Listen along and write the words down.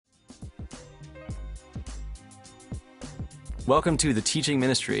Welcome to the teaching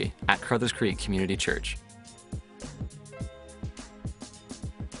ministry at Carthers Creek Community Church.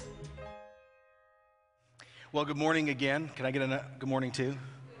 Well, good morning again. Can I get a good morning too?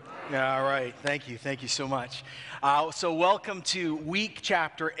 Yeah, all right. Thank you. Thank you so much. So welcome to week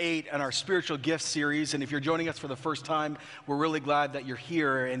chapter 8 in our spiritual gifts series. And if you're joining us for the first time, we're really glad that you're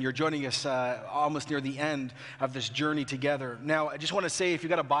here and you're joining us almost near the end of this journey together. Now, I just want to say, if you've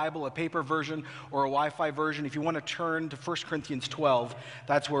got a Bible, a paper version or a Wi-Fi version, if you want to turn to 1 Corinthians 12,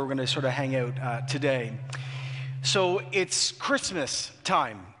 that's where we're going to sort of hang out today. So it's Christmas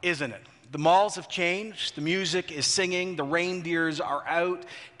time, isn't it? The malls have changed, the music is singing, the reindeers are out,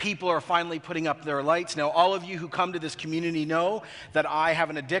 people are finally putting up their lights. Now, all of you who come to this community know that I have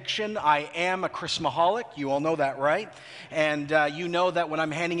an addiction. I am a Christmaholic. You all know that, right? And you know that when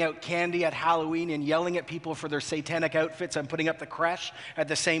I'm handing out candy at Halloween and yelling at people for their satanic outfits, I'm putting up the creche at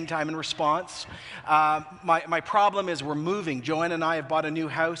the same time in response. My problem is we're moving. Joanne and I have bought a new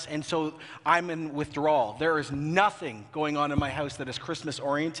house, and so I'm in withdrawal. There is nothing going on in my house that is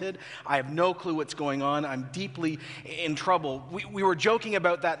Christmas-oriented. I have no clue what's going on. I'm deeply in trouble. We were joking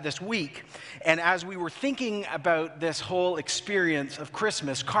about that this week, and as we were thinking about this whole experience of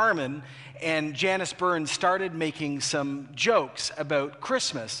Christmas, Carmen and Janice Burns started making some jokes about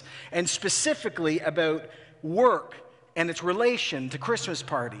Christmas, and specifically about work and its relation to Christmas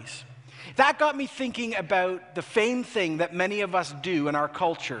parties. That got me thinking about the famed thing that many of us do in our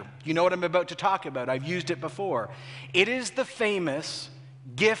culture. You know what I'm about to talk about. I've used it before. It is the famous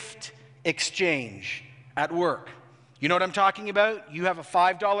gift exchange at work. You know what I'm talking about? You have a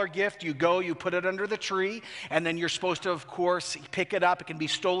 $5 gift, you go, you put it under the tree, and then you're supposed to, of course, pick it up. It can be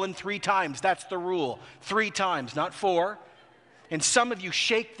stolen 3 times. That's the rule. 3 times, not 4. And some of you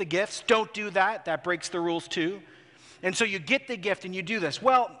shake the gifts. Don't do that. That breaks the rules too. And so you get the gift and you do this.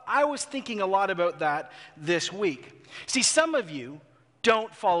 Well, I was thinking a lot about that this week. See, some of you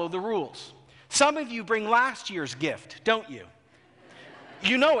don't follow the rules. Some of you bring last year's gift, don't you?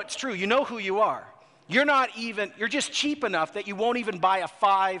 You know it's true. You know who you are. You're just cheap enough that you won't even buy a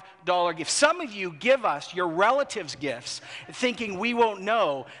 $5 gift. Some of you give us your relatives' gifts thinking we won't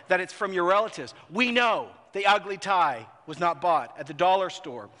know that it's from your relatives. We know the ugly tie was not bought at the dollar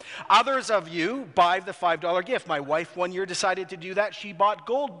store. Others of you buy the $5 gift. My wife one year decided to do that. She bought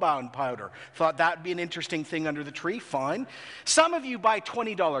gold-bound powder. Thought that'd be an interesting thing under the tree. Fine. Some of you buy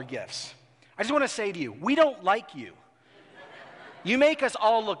 $20 gifts. I just want to say to you, we don't like you. You make us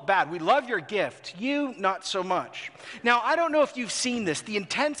all look bad. We love your gift. You, not so much. Now, I don't know if you've seen this, the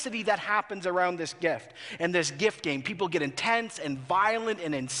intensity that happens around this gift and this gift game. People get intense and violent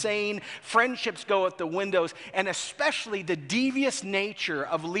and insane. Friendships go out the windows, and especially the devious nature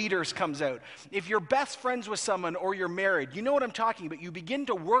of leaders comes out. If you're best friends with someone or you're married, you know what I'm talking about. You begin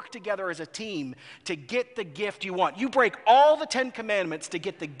to work together as a team to get the gift you want. You break all the 10 commandments to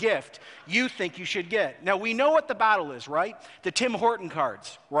get the gift you think you should get. Now, we know what the battle is, right? The Tim Horton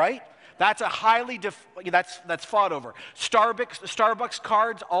cards, right? That's a highly, that's fought over. Starbucks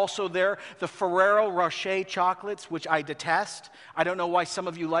cards, also there. The Ferrero Rocher chocolates, which I detest. I don't know why some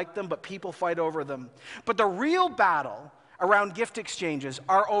of you like them, but people fight over them. But the real battle around gift exchanges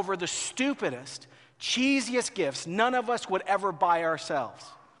are over the stupidest, cheesiest gifts none of us would ever buy ourselves.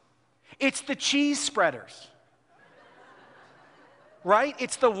 It's the cheese spreaders. Right?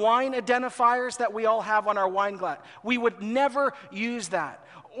 It's the wine identifiers that we all have on our wine glass. We would never use that.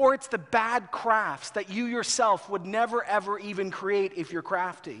 Or it's the bad crafts that you yourself would never, ever even create if you're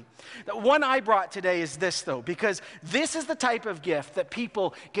crafty. The one I brought today is this, though, because this is the type of gift that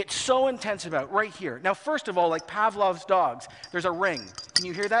people get so intense about right here. Now, first of all, like Pavlov's dogs, there's a ring. Can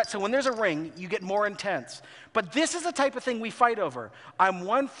you hear that? So when there's a ring, you get more intense. But this is the type of thing we fight over. I'm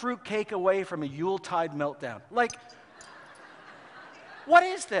one fruitcake away from a Yuletide meltdown. Like, what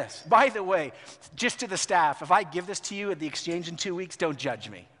is this? By the way, just to the staff, if I give this to you at the exchange in 2 weeks, don't judge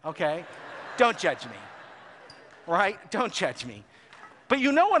me, okay? Don't judge me, right? Don't judge me. But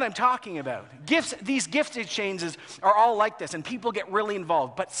you know what I'm talking about. These gift exchanges are all like this, and people get really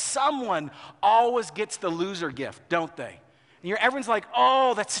involved. But someone always gets the loser gift, don't they? And everyone's like,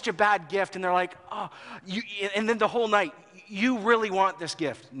 oh, that's such a bad gift. And they're like, oh, and then the whole night, you really want this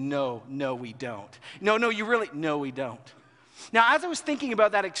gift? No, we don't. No, we don't. Now, as I was thinking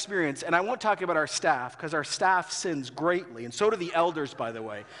about that experience, and I won't talk about our staff, because our staff sins greatly, and so do the elders, by the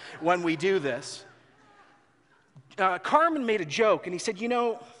way, when we do this. Carmen made a joke, and he said, you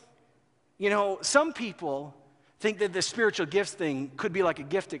know, some people think that the spiritual gifts thing could be like a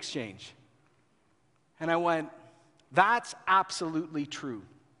gift exchange. And I went, that's absolutely true.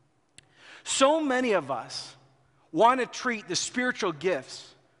 So many of us want to treat the spiritual gifts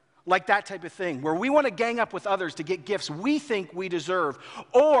Like that type of thing, where we want to gang up with others to get gifts we think we deserve,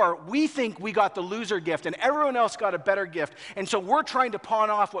 or we think we got the loser gift and everyone else got a better gift, and so we're trying to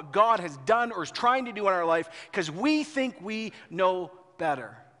pawn off what God has done or is trying to do in our life because we think we know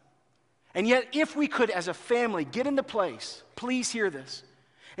better. And yet, if we could, as a family, get in the place, please hear this,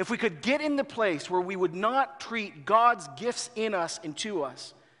 if we could get in the place where we would not treat God's gifts in us and to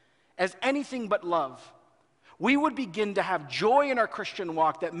us as anything but love, we would begin to have joy in our Christian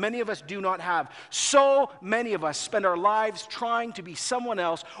walk that many of us do not have. So many of us spend our lives trying to be someone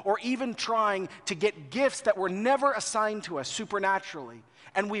else, or even trying to get gifts that were never assigned to us supernaturally.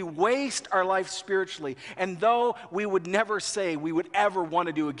 And we waste our life spiritually. And though we would never say we would ever want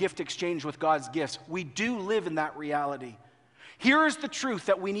to do a gift exchange with God's gifts, we do live in that reality. Here is the truth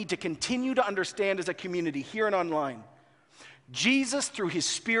that we need to continue to understand as a community, here and online. Jesus, through his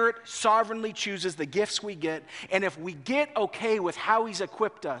Spirit, sovereignly chooses the gifts we get, and if we get okay with how he's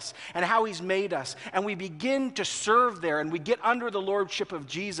equipped us and how he's made us, and we begin to serve there, and we get under the lordship of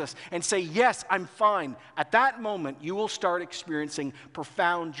Jesus and say, yes, I'm fine, at that moment, you will start experiencing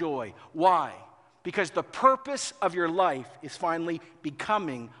profound joy. Why? Because the purpose of your life is finally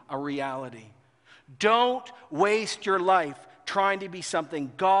becoming a reality. Don't waste your life trying to be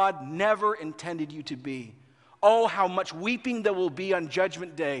something God never intended you to be. Oh, how much weeping there will be on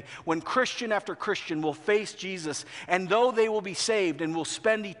Judgment Day when Christian after Christian will face Jesus, and though they will be saved and will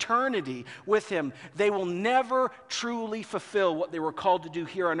spend eternity with him, they will never truly fulfill what they were called to do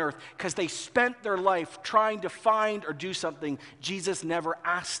here on earth because they spent their life trying to find or do something Jesus never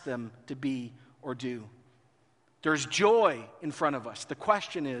asked them to be or do. There's joy in front of us. The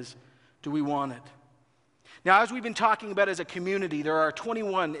question is, do we want it? Now, as we've been talking about as a community, there are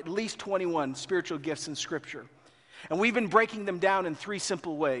at least 21 spiritual gifts in Scripture. And we've been breaking them down in 3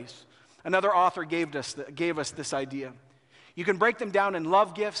 simple ways. Another author gave us this idea. You can break them down in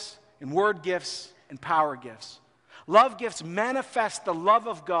love gifts, in word gifts, and power gifts. Love gifts manifest the love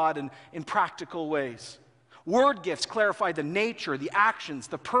of God in practical ways. Word gifts clarify the nature, the actions,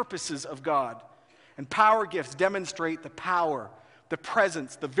 the purposes of God. And power gifts demonstrate the power, the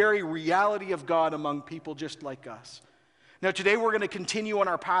presence, the very reality of God among people just like us. Now today we're going to continue on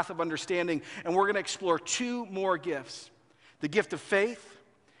our path of understanding, and we're going to explore 2 more gifts. The gift of faith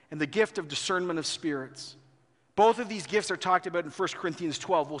and the gift of discernment of spirits. Both of these gifts are talked about in 1 Corinthians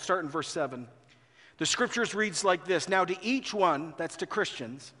 12. We'll start in verse 7. The scriptures reads like this: Now to each one, that's to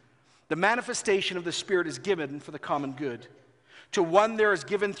Christians, the manifestation of the Spirit is given for the common good. To one there is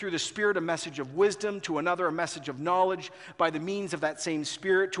given through the Spirit a message of wisdom, to another a message of knowledge by the means of that same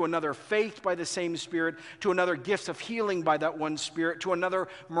Spirit, to another faith by the same Spirit, to another gifts of healing by that one Spirit, to another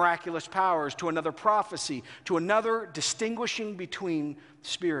miraculous powers, to another prophecy, to another distinguishing between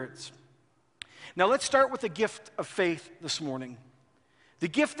spirits. Now let's start with the gift of faith this morning. The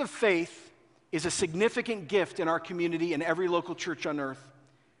gift of faith is a significant gift in our community and every local church on earth.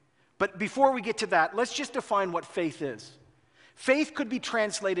 But before we get to that, let's just define what faith is. Faith could be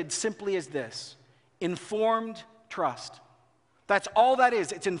translated simply as this: informed trust. That's all that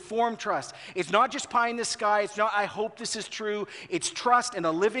is. It's informed trust. It's not just pie in the sky. It's not, I hope this is true. It's trust in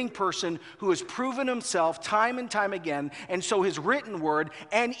a living person who has proven himself time and time again, and so his written word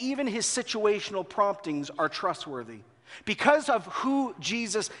and even his situational promptings are trustworthy. Because of who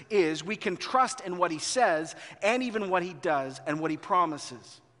Jesus is, we can trust in what he says and even what he does and what he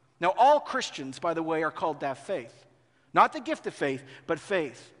promises. Now, all Christians, by the way, are called to have faith. Not the gift of faith, but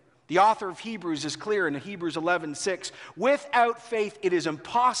faith. The author of Hebrews is clear in Hebrews 11:6. Without faith, it is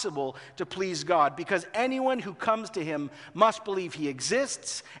impossible to please God, because anyone who comes to him must believe he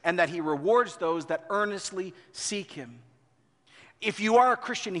exists and that he rewards those that earnestly seek him. If you are a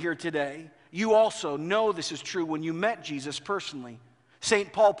Christian here today, you also know this is true when you met Jesus personally.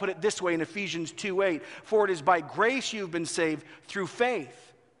 St. Paul put it this way in Ephesians 2:8. For it is by grace you've been saved through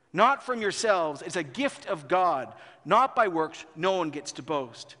faith, not from yourselves. It's a gift of God, not by works. No one gets to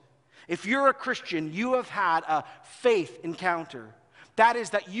boast. If you're a Christian, you have had a faith encounter. That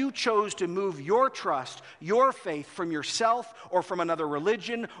is that you chose to move your trust, your faith from yourself or from another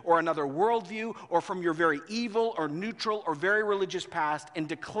religion or another worldview or from your very evil or neutral or very religious past, and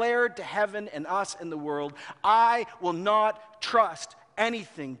declared to heaven and us and the world, I will not trust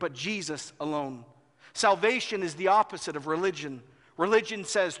anything but Jesus alone. Salvation is the opposite of religion. Religion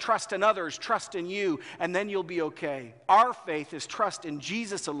says trust in others, trust in you, and then you'll be okay. Our faith is trust in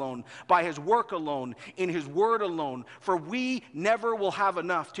Jesus alone, by his work alone, in his word alone. For we never will have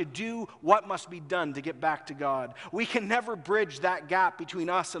enough to do what must be done to get back to God. We can never bridge that gap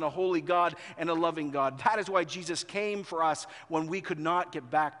between us and a holy God and a loving God. That is why Jesus came for us when we could not get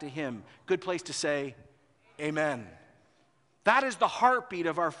back to him. Good place to say amen. That is the heartbeat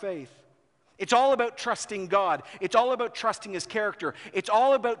of our faith. It's all about trusting God. It's all about trusting His character. It's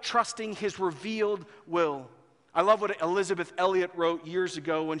all about trusting His revealed will. I love what Elizabeth Elliot wrote years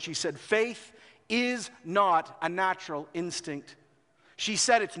ago when she said, faith is not a natural instinct. She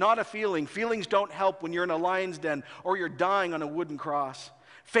said it's not a feeling. Feelings don't help when you're in a lion's den or you're dying on a wooden cross.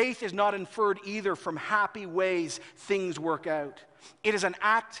 Faith is not inferred either from happy ways things work out. It is an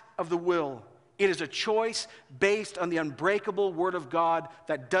act of the will. It is a choice based on the unbreakable Word of God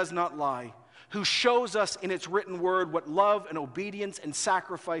that does not lie, who shows us in its written word what love and obedience and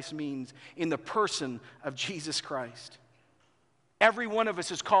sacrifice means in the person of Jesus Christ. Every one of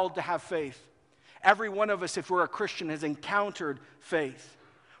us is called to have faith. Every one of us, if we're a Christian, has encountered faith.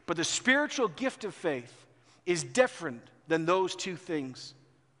 But the spiritual gift of faith is different than those two things.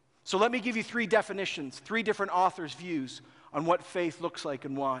 So let me give you three definitions, three different authors' views on what faith looks like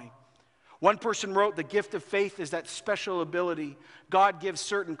and why. One person wrote, the gift of faith is that special ability God gives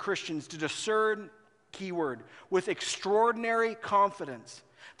certain Christians to discern, keyword, with extraordinary confidence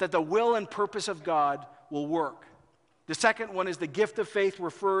that the will and purpose of God will work. The second one is the gift of faith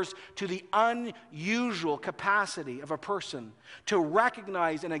refers to the unusual capacity of a person to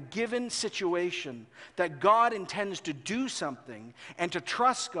recognize in a given situation that God intends to do something and to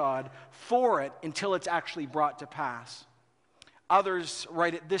trust God for it until it's actually brought to pass. Others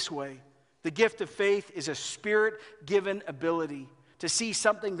write it this way. The gift of faith is a Spirit-given ability to see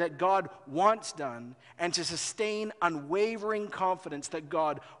something that God wants done and to sustain unwavering confidence that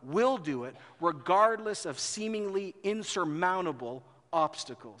God will do it regardless of seemingly insurmountable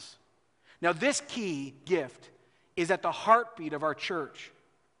obstacles. Now, this key gift is at the heartbeat of our church.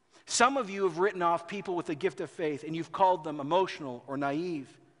 Some of you have written off people with the gift of faith and you've called them emotional or naive,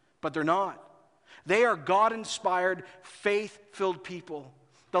 but they're not. They are God-inspired, faith-filled people.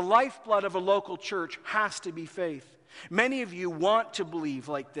 The lifeblood of a local church has to be faith. Many of you want to believe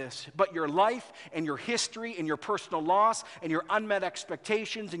like this, but your life and your history and your personal loss and your unmet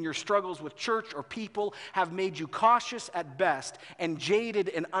expectations and your struggles with church or people have made you cautious at best and jaded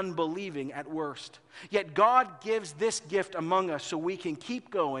and unbelieving at worst. Yet God gives this gift among us so we can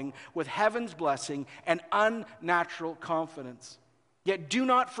keep going with heaven's blessing and unnatural confidence. Yet do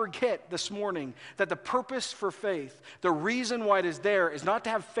not forget this morning that the purpose for faith, the reason why it is there, is not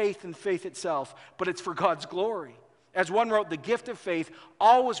to have faith in faith itself, but it's for God's glory. As one wrote, the gift of faith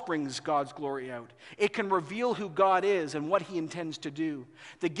always brings God's glory out. It can reveal who God is and what He intends to do.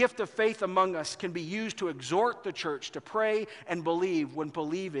 The gift of faith among us can be used to exhort the church to pray and believe when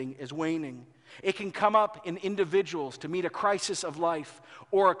believing is waning. It can come up in individuals to meet a crisis of life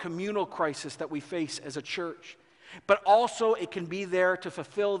or a communal crisis that we face as a church. But also it can be there to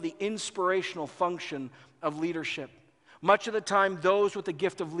fulfill the inspirational function of leadership. Much of the time, those with the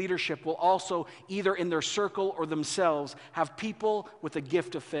gift of leadership will also, either in their circle or themselves, have people with the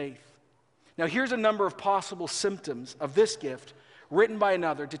gift of faith. Now, here's a number of possible symptoms of this gift written by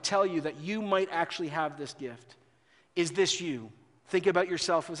another to tell you that you might actually have this gift. Is this you? Think about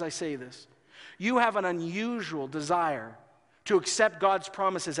yourself as I say this. You have an unusual desire to accept God's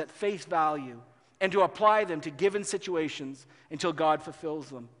promises at face value and to apply them to given situations until God fulfills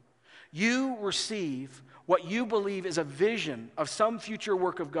them. You receive what you believe is a vision of some future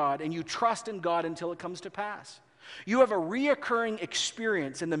work of God, and you trust in God until it comes to pass. You have a reoccurring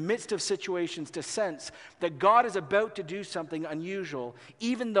experience in the midst of situations to sense that God is about to do something unusual,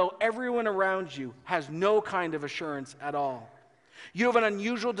 even though everyone around you has no kind of assurance at all. You have an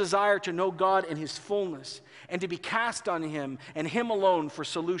unusual desire to know God in His fullness and to be cast on Him and Him alone for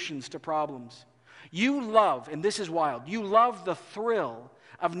solutions to problems. You love, and this is wild, you love the thrill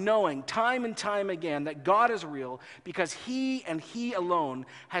of knowing time and time again that God is real because He and He alone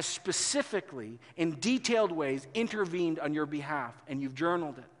has specifically, in detailed ways, intervened on your behalf, and you've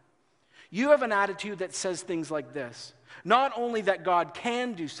journaled it. You have an attitude that says things like this: not only that God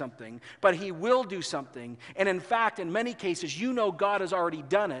can do something, but He will do something, and in fact, in many cases, you know God has already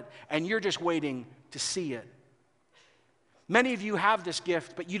done it, and you're just waiting to see it. Many of you have this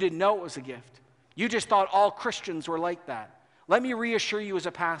gift, but you didn't know it was a gift. You just thought all Christians were like that. Let me reassure you as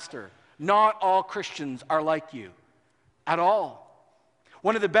a pastor, not all Christians are like you at all.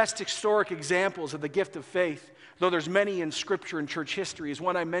 One of the best historic examples of the gift of faith, though there's many in Scripture and church history, is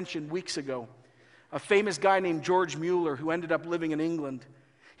one I mentioned weeks ago. A famous guy named George Mueller who ended up living in England.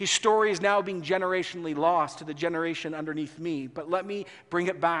 His story is now being generationally lost to the generation underneath me, but let me bring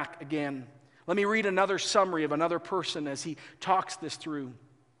it back again. Let me read another summary of another person as he talks this through.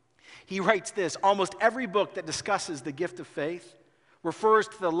 He writes this: almost every book that discusses the gift of faith refers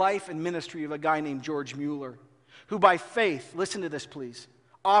to the life and ministry of a guy named George Mueller, who by faith, listen to this please,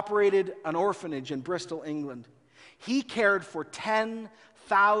 operated an orphanage in Bristol, England. He cared for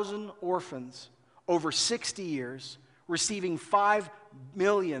 10,000 orphans over 60 years, receiving 5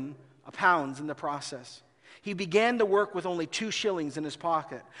 million pounds in the process. He began to work with only 2 shillings in his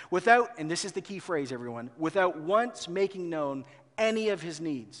pocket, without, and this is the key phrase, everyone, without once making known any of his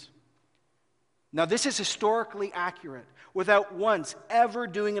needs. Now, this is historically accurate. Without once ever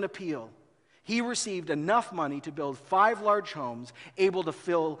doing an appeal, he received enough money to build 5 large homes, able to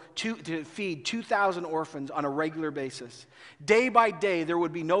feed 2,000 orphans on a regular basis. Day by day, there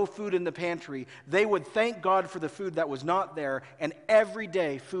would be no food in the pantry. They would thank God for the food that was not there, and every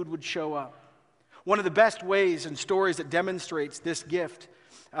day, food would show up. One of the best ways and stories that demonstrates this gift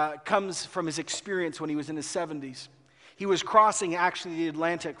comes from his experience when he was in his 70s. He was crossing actually the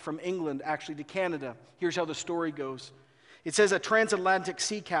Atlantic from England actually to Canada. Here's how the story goes. It says a transatlantic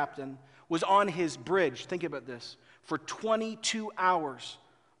sea captain was on his bridge, think about this, for 22 hours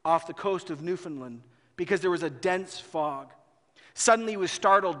off the coast of Newfoundland because there was a dense fog. Suddenly he was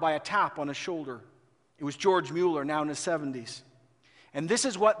startled by a tap on his shoulder. It was George Mueller, now in his 70s. And this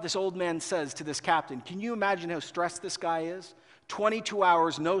is what this old man says to this captain. Can you imagine how stressed this guy is? 22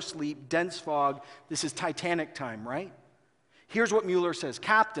 hours, no sleep, dense fog. This is Titanic time, right? Here's what Mueller says.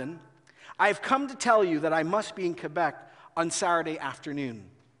 Captain, I've come to tell you that I must be in Quebec on Saturday afternoon.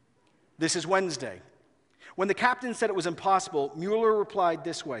 This is Wednesday. When the captain said it was impossible, Mueller replied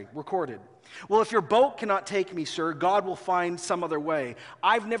this way, recorded. Well, if your boat cannot take me, sir, God will find some other way.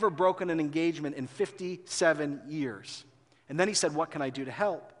 I've never broken an engagement in 57 years. And then he said, what can I do to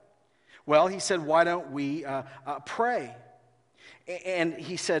help? Well, he said, why don't we pray? And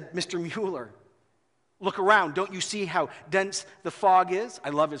he said, Mr. Mueller, look around. Don't you see how dense the fog is? I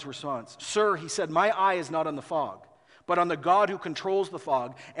love his response. Sir, he said, my eye is not on the fog, but on the God who controls the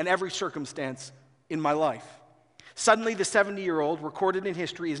fog and every circumstance in my life. Suddenly, the 70-year-old, recorded in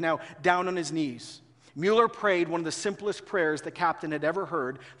history, is now down on his knees. Mueller prayed one of the simplest prayers the captain had ever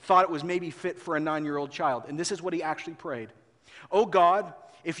heard, thought it was maybe fit for a 9-year-old child. And this is what he actually prayed. Oh God,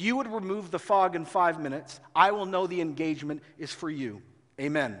 if you would remove the fog in 5 minutes, I will know the engagement is for you.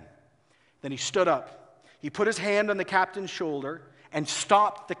 Amen. Then he stood up. He put his hand on the captain's shoulder and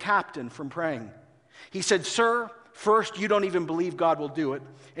stopped the captain from praying. He said, Sir, first, you don't even believe God will do it.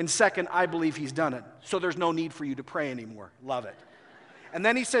 And second, I believe he's done it. So there's no need for you to pray anymore. Love it. And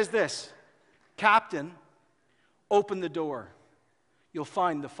then he says this, Captain, open the door. You'll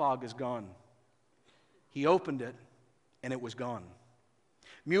find the fog is gone. He opened it, and it was gone.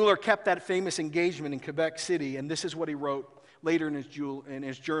 Mueller kept that famous engagement in Quebec City, and this is what he wrote later in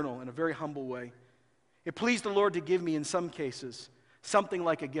his journal in a very humble way. It pleased the Lord to give me, in some cases, something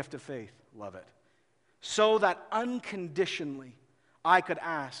like a gift of faith. Love it. So that unconditionally I could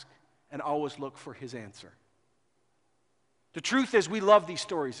ask and always look for his answer. The truth is, we love these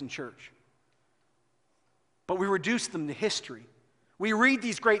stories in church, but we reduce them to history. We read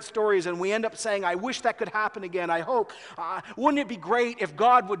these great stories and we end up saying, I wish that could happen again. I hope. Wouldn't it be great if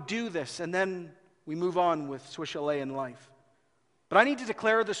God would do this? And then we move on with Swiss Chalet in life. But I need to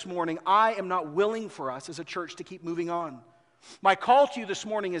declare this morning, I am not willing for us as a church to keep moving on. My call to you this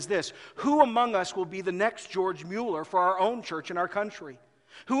morning is this. Who among us will be the next George Mueller for our own church and our country?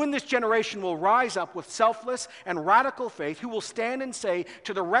 Who in this generation will rise up with selfless and radical faith? Who will stand and say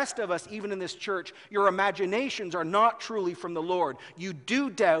to the rest of us, even in this church, your imaginations are not truly from the Lord. You do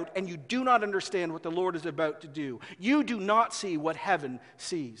doubt and you do not understand what the Lord is about to do. You do not see what heaven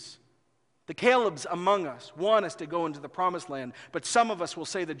sees. The Calebs among us want us to go into the promised land, but some of us will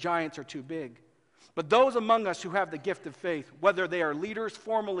say the giants are too big. But those among us who have the gift of faith, whether they are leaders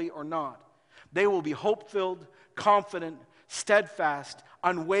formally or not, they will be hope-filled, confident, steadfast,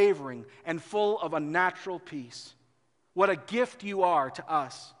 unwavering, and full of unnatural peace. What a gift you are to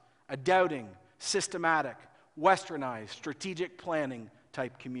us, a doubting, systematic, westernized, strategic planning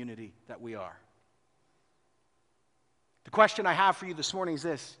type community that we are. The question I have for you this morning is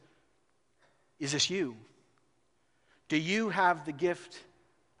this. Is this you? Do you have the gift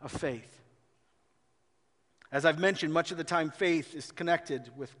of faith? As I've mentioned, much of the time faith is connected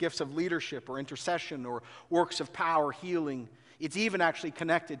with gifts of leadership or intercession or works of power, healing. It's even actually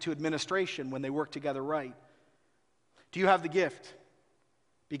connected to administration when they work together right. Do you have the gift?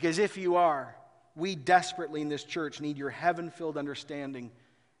 Because if you are, we desperately in this church need your heaven-filled understanding.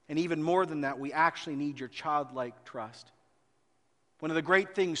 And even more than that, we actually need your childlike trust. One of the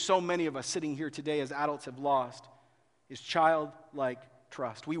great things so many of us sitting here today as adults have lost is childlike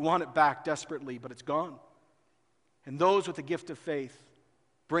trust. We want it back desperately, but it's gone. And those with the gift of faith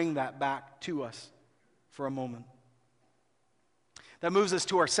bring that back to us for a moment. That moves us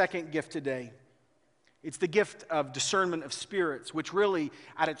to our second gift today. It's the gift of discernment of spirits, which really,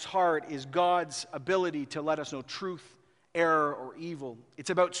 at its heart, is God's ability to let us know truth, error, or evil.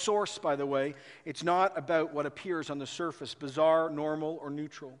 It's about source, by the way. It's not about what appears on the surface, bizarre, normal, or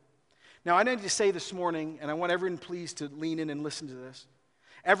neutral. Now, I need to say this morning, and I want everyone please to lean in and listen to this.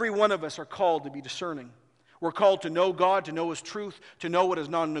 Every one of us are called to be discerning. We're called to know God, to know His truth, to know what is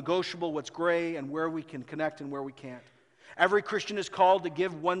non-negotiable, what's gray, and where we can connect and where we can't. Every Christian is called to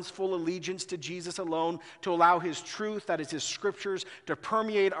give one's full allegiance to Jesus alone, to allow His truth, that is His scriptures, to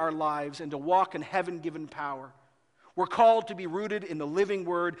permeate our lives and to walk in heaven-given power. We're called to be rooted in the living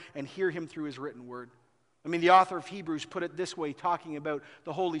Word and hear Him through His written Word. I mean, the author of Hebrews put it this way, talking about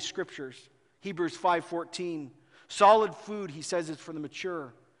the Holy Scriptures. Hebrews 5:14. Solid food, he says, is for the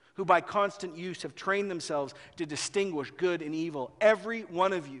mature, who by constant use have trained themselves to distinguish good and evil. Every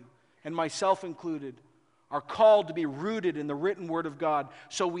one of you, and myself included, are called to be rooted in the written Word of God,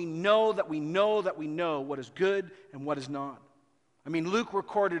 so we know that we know that we know what is good and what is not. I mean, Luke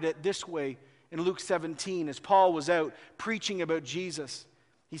recorded it this way in Luke 17, as Paul was out preaching about Jesus.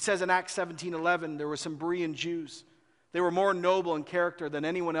 He says in Acts 17:11, there were some Berean Jews. They were more noble in character than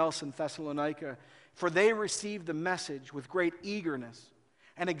anyone else in Thessalonica, for they received the message with great eagerness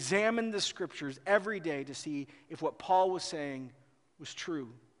and examined the Scriptures every day to see if what Paul was saying was true.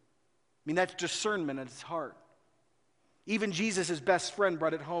 I mean, that's discernment at its heart. Even Jesus' best friend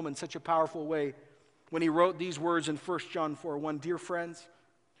brought it home in such a powerful way when he wrote these words in 1 John 4:1, Dear friends,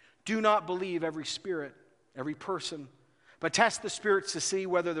 do not believe every spirit, every person, but test the spirits to see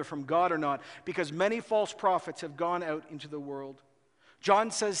whether they're from God or not, because many false prophets have gone out into the world.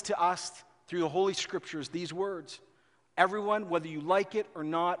 John says to us through the Holy Scriptures these words, everyone, whether you like it or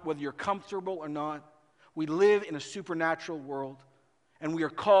not, whether you're comfortable or not, we live in a supernatural world. And we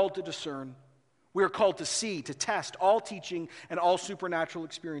are called to discern. We are called to see, to test all teaching and all supernatural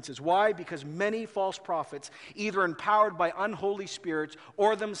experiences. Why? Because many false prophets, either empowered by unholy spirits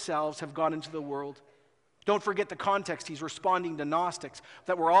or themselves, have gone into the world. Don't forget the context. He's responding to Gnostics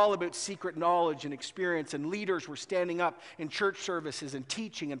that were all about secret knowledge and experience, and leaders were standing up in church services and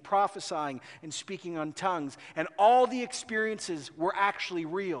teaching and prophesying and speaking on tongues. And all the experiences were actually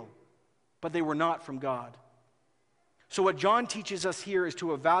real, but they were not from God. So what John teaches us here is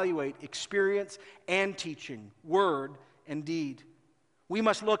to evaluate experience and teaching, word and deed. We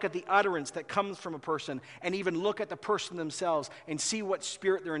must look at the utterance that comes from a person and even look at the person themselves and see what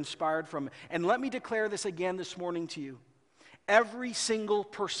spirit they're inspired from. And let me declare this again this morning to you. Every single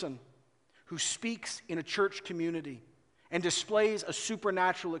person who speaks in a church community and displays a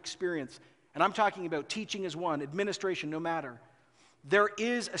supernatural experience, and I'm talking about teaching is one, administration no matter, there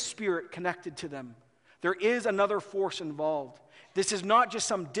is a spirit connected to them. There is another force involved. This is not just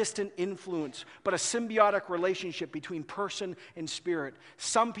some distant influence, but a symbiotic relationship between person and spirit.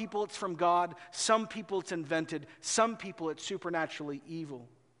 Some people it's from God, some people it's invented, some people it's supernaturally evil.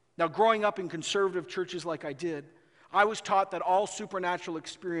 Now, growing up in conservative churches like I did, I was taught that all supernatural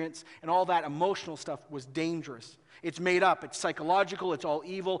experience and all that emotional stuff was dangerous. It's made up, it's psychological, it's all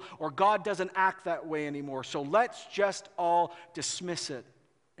evil, or God doesn't act that way anymore. So let's just all dismiss it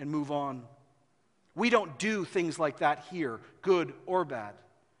and move on. We don't do things like that here, good or bad.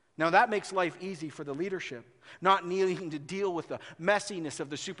 Now that makes life easy for the leadership, not needing to deal with the messiness of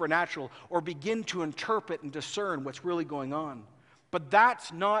the supernatural or begin to interpret and discern what's really going on. But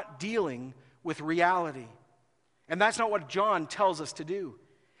that's not dealing with reality. And that's not what John tells us to do.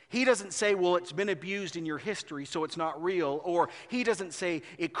 He doesn't say, well, it's been abused in your history, so it's not real. Or he doesn't say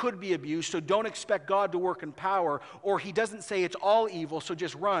it could be abused, so don't expect God to work in power. Or he doesn't say it's all evil, so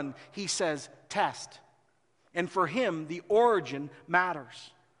just run. He says, test. And for him, the origin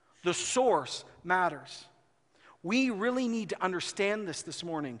matters. The source matters. We really need to understand this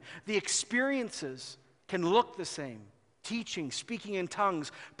morning. The experiences can look the same. Teaching, speaking in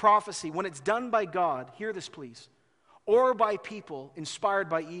tongues, prophecy. When it's done by God, hear this please, or by people inspired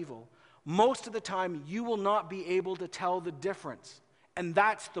by evil, most of the time you will not be able to tell the difference. And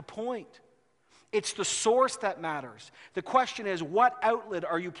that's the point. It's the source that matters. The question is, what outlet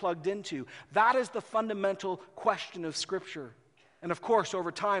are you plugged into? That is the fundamental question of Scripture. And of course,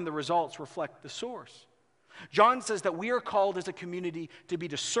 over time, the results reflect the source. John says that we are called as a community to be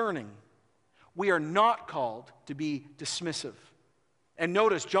discerning. We are not called to be dismissive. And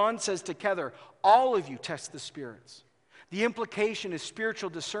notice, John says together, all of you test the spirits. The implication is spiritual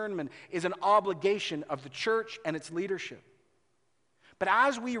discernment is an obligation of the church and its leadership. But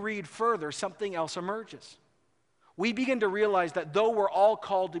as we read further, something else emerges. We begin to realize that though we're all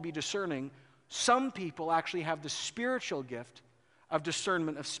called to be discerning, some people actually have the spiritual gift of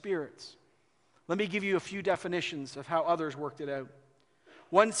discernment of spirits. Let me give you a few definitions of how others worked it out.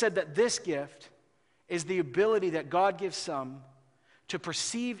 One said that this gift is the ability that God gives some to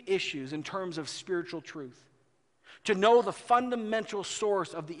perceive issues in terms of spiritual truth, to know the fundamental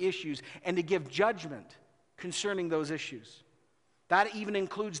source of the issues, and to give judgment concerning those issues. That even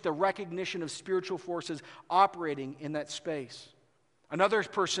includes the recognition of spiritual forces operating in that space. Another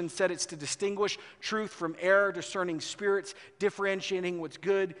person said it's to distinguish truth from error, discerning spirits, differentiating what's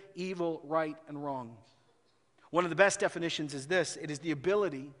good, evil, right, and wrong. One of the best definitions is this: it is the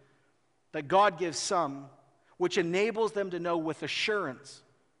ability that God gives some which enables them to know with assurance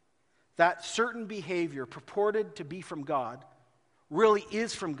that certain behavior purported to be from God, really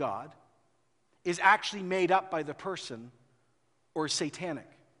is from God, is actually made up by the person, or satanic.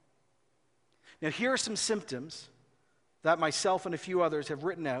 Now, here are some symptoms that myself and a few others have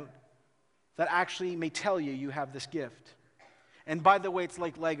written out that actually may tell you you have this gift. And by the way, it's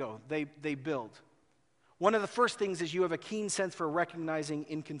like Lego. They build. One of the first things is you have a keen sense for recognizing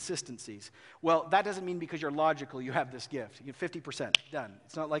inconsistencies. Well, that doesn't mean because you're logical you have this gift. You get 50%, done.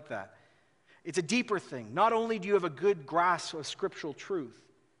 It's not like that. It's a deeper thing. Not only do you have a good grasp of scriptural truth,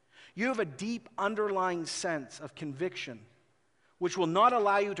 you have a deep underlying sense of conviction which will not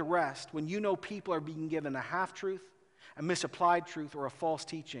allow you to rest when you know people are being given a half-truth, a misapplied truth, or a false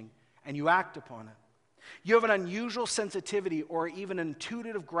teaching, and you act upon it. You have an unusual sensitivity or even an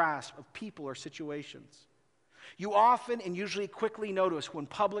intuitive grasp of people or situations. You often and usually quickly notice when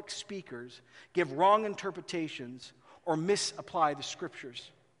public speakers give wrong interpretations or misapply the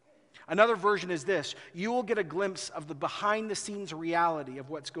scriptures. Another version is this: you will get a glimpse of the behind-the-scenes reality of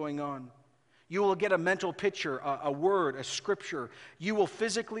what's going on. You will get a mental picture, a word, a scripture. You will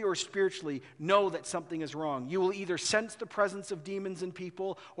physically or spiritually know that something is wrong. You will either sense the presence of demons in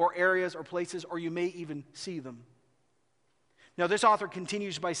people or areas or places, or you may even see them. Now, this author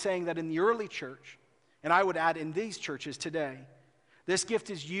continues by saying that in the early church, and I would add in these churches today, this gift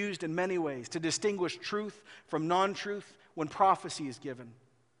is used in many ways to distinguish truth from non-truth when prophecy is given.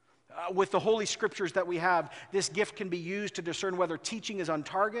 With the Holy Scriptures that we have, this gift can be used to discern whether teaching is on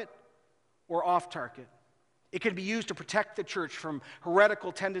target or off target. It can be used to protect the church from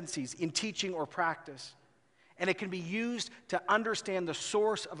heretical tendencies in teaching or practice. And it can be used to understand the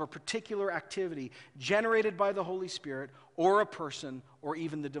source of a particular activity generated by the Holy Spirit or a person or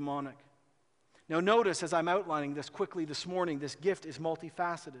even the demonic. Now notice, as I'm outlining this quickly this morning, this gift is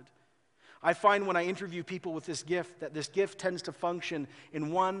multifaceted. I find when I interview people with this gift that this gift tends to function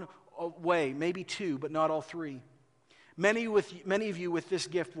in one way, maybe two, but not all three. Many of you with this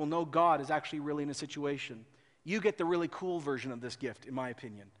gift will know God is actually really in a situation. You get the really cool version of this gift, in my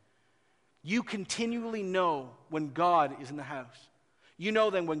opinion. You continually know when God is in the house. You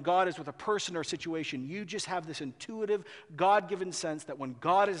know then when God is with a person or situation, you just have this intuitive, God-given sense that when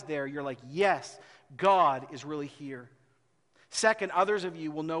God is there, you're like, yes, God is really here. Second, others of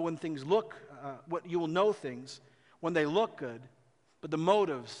you will know when things you will know things when they look good, but the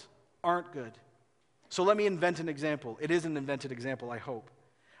motives aren't good. So let me invent an example. It is an invented example, I hope.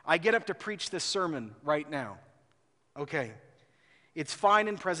 I get up to preach this sermon right now. Okay. It's fine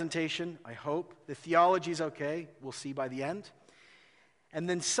in presentation, I hope. The theology's okay. We'll see by the end. And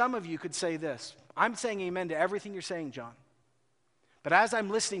then some of you could say this: I'm saying amen to everything you're saying, John. But as I'm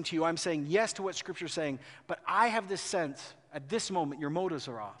listening to you, I'm saying yes to what Scripture's saying, but I have this sense, at this moment, your motives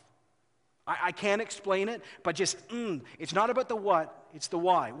are off. I can't explain it, but just, it's not about the what, it's the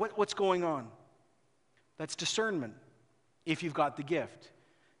why. What's going on? That's discernment, if you've got the gift.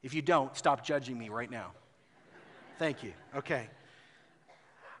 If you don't, stop judging me right now. Thank you. Okay.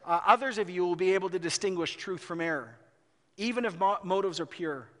 Others of you will be able to distinguish truth from error, even if motives are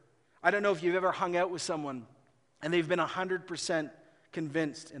pure. I don't know if you've ever hung out with someone and they've been 100%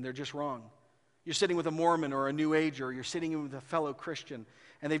 convinced and they're just wrong. You're sitting with a Mormon or a New Ager, or you're sitting with a fellow Christian,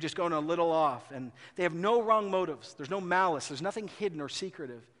 and they've just gone a little off, and they have no wrong motives. There's no malice. There's nothing hidden or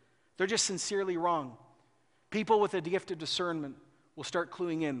secretive. They're just sincerely wrong. People with a gift of discernment will start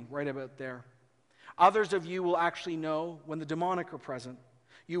cluing in right about there. Others of you will actually know when the demonic are present.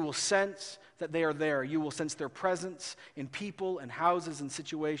 You will sense that they are there. You will sense their presence in people and houses and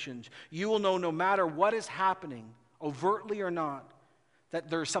situations. You will know no matter what is happening, overtly or not, that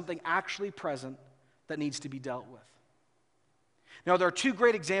there's something actually present that needs to be dealt with. Now, there are two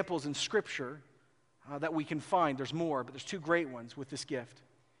great examples in Scripture that we can find. There's more, but there's two great ones with this gift.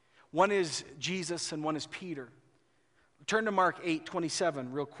 One is Jesus and one is Peter. Turn to Mark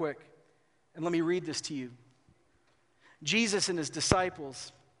 8:27 real quick, and let me read this to you. Jesus and his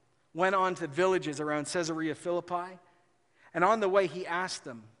disciples went on to villages around Caesarea Philippi, and on the way he asked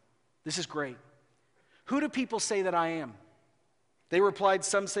them, this is great, "Who do people say that I am?" They replied,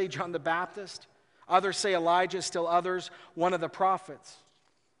 "Some say John the Baptist, others say Elijah, still others one of the prophets."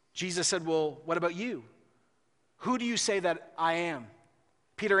 Jesus said, well, what about you? Who do you say that I am?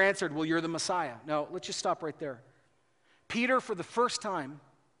 Peter answered, well, you're the Messiah. No, let's just stop right there. Peter, for the first time,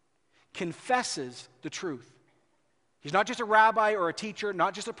 confesses the truth. He's not just a rabbi or a teacher,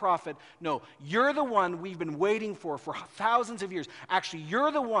 not just a prophet. No, you're the one we've been waiting for thousands of years. Actually,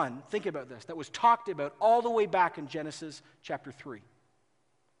 you're the one, think about this, that was talked about all the way back in Genesis chapter 3.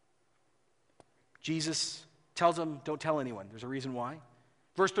 Jesus tells them, don't tell anyone. There's a reason why.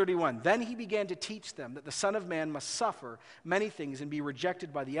 Verse 31, then he began to teach them that the Son of Man must suffer many things and be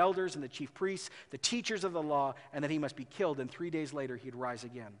rejected by the elders and the chief priests, the teachers of the law, and that he must be killed, and 3 days later he'd rise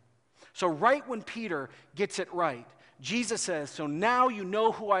again. So right when Peter gets it right, Jesus says, so now you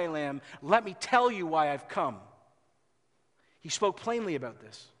know who I am. Let me tell you why I've come. He spoke plainly about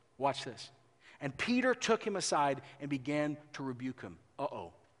this. Watch this. And Peter took him aside and began to rebuke him.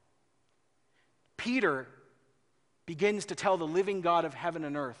 Uh-oh. Peter begins to tell the living God of heaven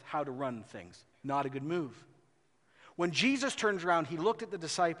and earth how to run things. Not a good move. When Jesus turns around, he looked at the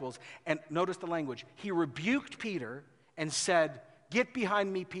disciples and notice the language. He rebuked Peter and said, get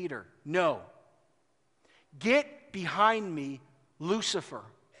behind me, Peter. No. Get behind me, Lucifer.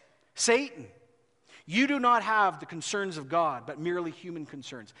 Satan. You do not have the concerns of God, but merely human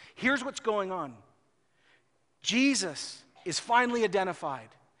concerns. Here's what's going on. Jesus is finally identified.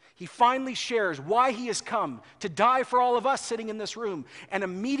 He finally shares why he has come, to die for all of us sitting in this room. And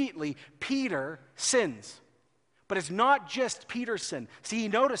immediately, Peter sins. But it's not just Peter's sin. See,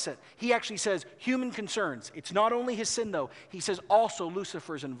 notice it. He actually says human concerns. It's not only his sin, though. He says also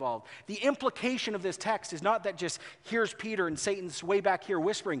Lucifer's involved. The implication of this text is not that just here's Peter and Satan's way back here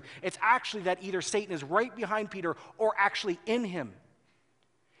whispering. It's actually that either Satan is right behind Peter or actually in him.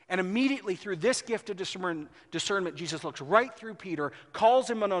 And immediately through this gift of discernment, Jesus looks right through Peter, calls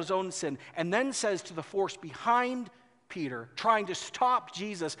him on his own sin, and then says to the force behind Peter, trying to stop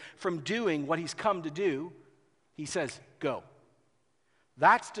Jesus from doing what he's come to do, he says, go.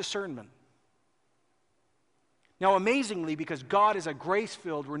 That's discernment. Now, amazingly, because God is a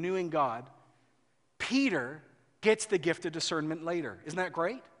grace-filled, renewing God, Peter gets the gift of discernment later. Isn't that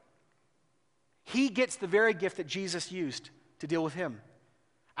great? He gets the very gift that Jesus used to deal with him.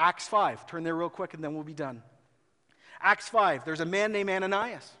 Acts 5. Turn there real quick and then we'll be done. Acts 5. There's a man named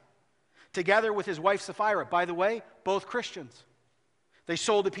Ananias, together with his wife Sapphira. By the way, both Christians. They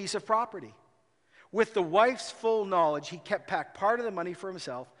sold a piece of property. With the wife's full knowledge, he kept back part of the money for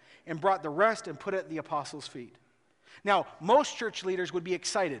himself and brought the rest and put it at the apostles' feet. Now, most church leaders would be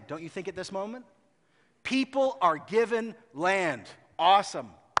excited, don't you think, at this moment? People are given land. Awesome.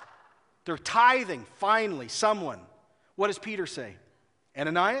 They're tithing, finally, someone. What does Peter say?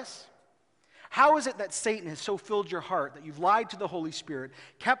 Ananias, how is it that Satan has so filled your heart that you've lied to the Holy Spirit,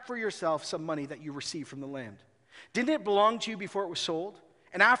 kept for yourself some money that you received from the land? Didn't it belong to you before it was sold?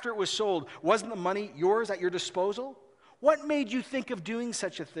 And after it was sold, wasn't the money yours at your disposal? What made you think of doing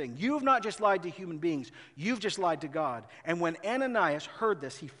such a thing? You have not just lied to human beings, you've just lied to God. And when Ananias heard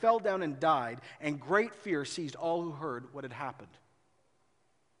this, he fell down and died, and great fear seized all who heard what had happened.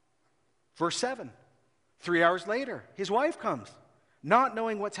 Verse 7, 3 hours later, his wife comes, not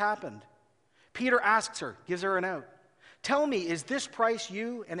knowing what's happened. Peter asks her, gives her an out. Tell me, is this price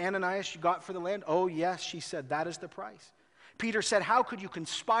you and Ananias you got for the land? Oh, yes, she said, that is the price. Peter said, how could you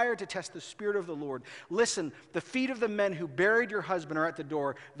conspire to test the Spirit of the Lord? Listen, the feet of the men who buried your husband are at the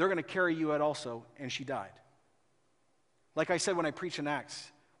door. They're going to carry you out also. And she died. Like I said when I preached in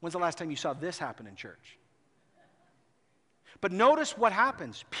Acts, when's the last time you saw this happen in church? But notice what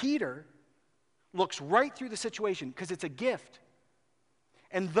happens. Peter looks right through the situation because it's a gift.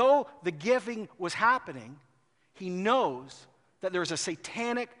 And though the giving was happening, he knows that there's a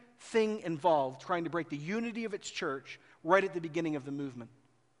satanic thing involved trying to break the unity of its church right at the beginning of the movement.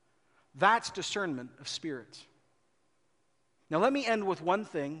 That's discernment of spirits. Now let me end with one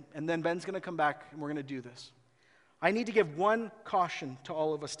thing, and then Ben's going to come back and we're going to do this. I need to give one caution to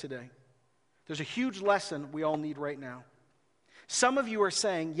all of us today. There's a huge lesson we all need right now. Some of you are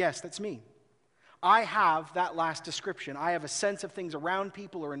saying, yes, that's me. I have that last description. I have a sense of things around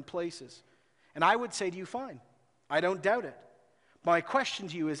people or in places. And I would say to you, fine. I don't doubt it. My question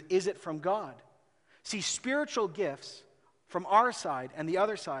to you is it from God? See, spiritual gifts from our side and the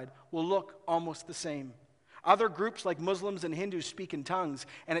other side will look almost the same. Other groups like Muslims and Hindus speak in tongues,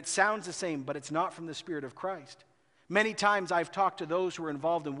 and it sounds the same, but it's not from the Spirit of Christ. Many times I've talked to those who are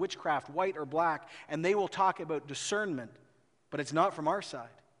involved in witchcraft, white or black, and they will talk about discernment, but it's not from our side.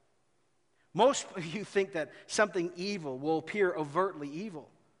 Most of you think that something evil will appear overtly evil.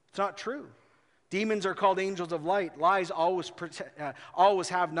 It's not true. Demons are called angels of light. Lies always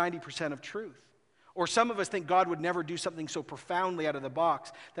have 90% of truth. Or some of us think God would never do something so profoundly out of the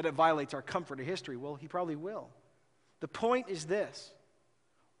box that it violates our comfort of history. Well, he probably will. The point is this: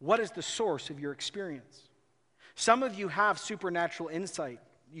 what is the source of your experience? Some of you have supernatural insight.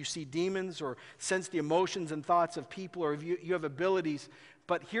 You see demons or sense the emotions and thoughts of people, or you have abilities.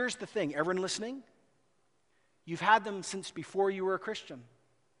 But here's the thing, everyone listening, you've had them since before you were a Christian.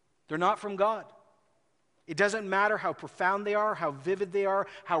 They're not from God. It doesn't matter how profound they are, how vivid they are,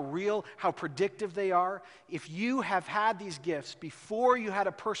 how real, how predictive they are. If you have had these gifts before you had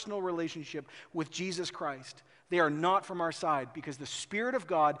a personal relationship with Jesus Christ, they are not from our side, because the Spirit of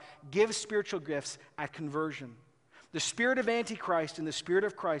God gives spiritual gifts at conversion. The spirit of Antichrist and the Spirit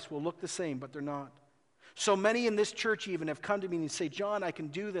of Christ will look the same, but they're not. So many in this church even have come to me and say, John, I can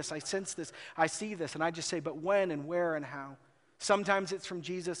do this, I sense this, I see this. And I just say, but when and where and how? Sometimes it's from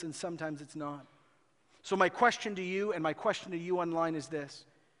Jesus and sometimes it's not. So my question to you and my question to you online is this: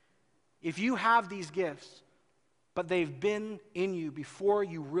 if you have these gifts, but they've been in you before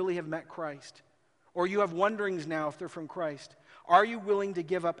you really have met Christ, or you have wonderings now if they're from Christ, are you willing to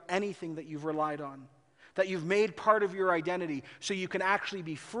give up anything that you've relied on, that you've made part of your identity, so you can actually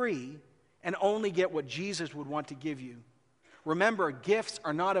be free and only get what Jesus would want to give you? Remember, gifts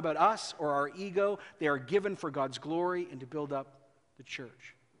are not about us or our ego. They are given for God's glory and to build up the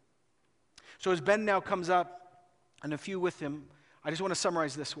church. So as Ben now comes up, and a few with him, I just want to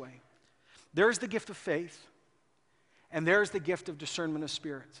summarize this way. There's the gift of faith, and there's the gift of discernment of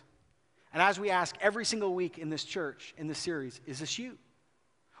spirit. And as we ask every single week in this church, in this series, is this you?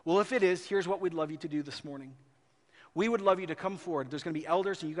 Well, if it is, here's what we'd love you to do this morning. We would love you to come forward. There's going to be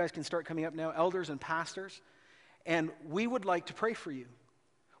elders, and you guys can start coming up now, elders and pastors. And we would like to pray for you.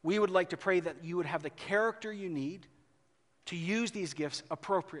 We would like to pray that you would have the character you need to use these gifts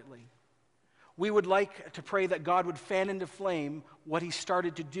appropriately. We would like to pray that God would fan into flame what he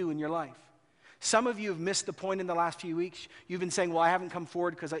started to do in your life. Some of you have missed the point in the last few weeks. You've been saying, well, I haven't come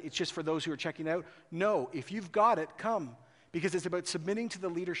forward because it's just for those who are checking out. No, if you've got it, come. Because it's about submitting to the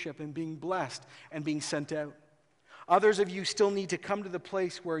leadership and being blessed and being sent out. Others of you still need to come to the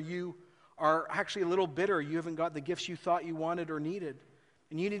place where you are actually a little bitter. You haven't got the gifts you thought you wanted or needed.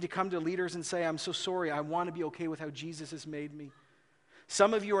 And you need to come to leaders and say, I'm so sorry. I want to be okay with how Jesus has made me.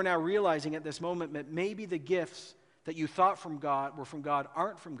 Some of you are now realizing at this moment that maybe the gifts that you thought were from God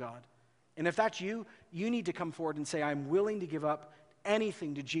aren't from God. And if that's you, you need to come forward and say, I'm willing to give up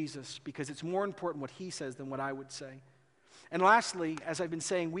anything to Jesus because it's more important what he says than what I would say. And lastly, as I've been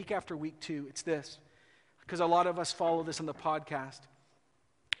saying week after week too, it's this, because a lot of us follow this on the podcast.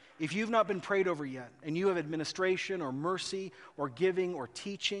 If you've not been prayed over yet, and you have administration or mercy or giving or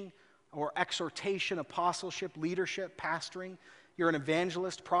teaching or exhortation, apostleship, leadership, pastoring, you're an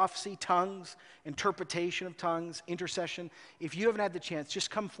evangelist, prophecy, tongues, interpretation of tongues, intercession. If you haven't had the chance, just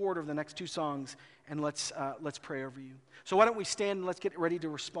come forward over the next two songs and let's pray over you. So why don't we stand and let's get ready to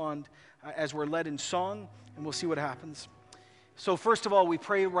respond as we're led in song, and we'll see what happens. So first of all, we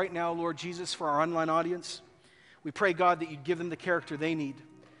pray right now, Lord Jesus, for our online audience. We pray, God, that you'd give them the character they need.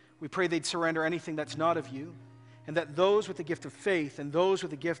 We pray they'd surrender anything that's not of you, and that those with the gift of faith and those with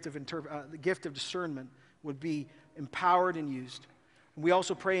the gift of discernment would be empowered and used. And we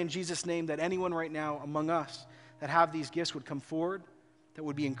also pray in Jesus' name that anyone right now among us that have these gifts would come forward, that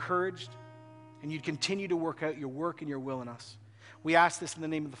would be encouraged, and you'd continue to work out your work and your will in us. We ask this in the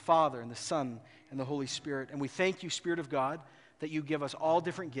name of the Father and the Son and the Holy Spirit. And we thank you, Spirit of God, that you give us all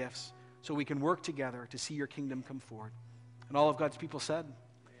different gifts so we can work together to see your kingdom come forward. And all of God's people said,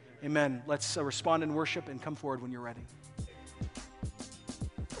 Amen. Let's respond in worship and come forward when you're ready.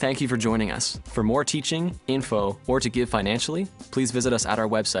 Thank you for joining us. For more teaching, info, or to give financially, please visit us at our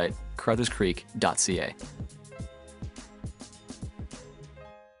website, carrutherscreek.ca.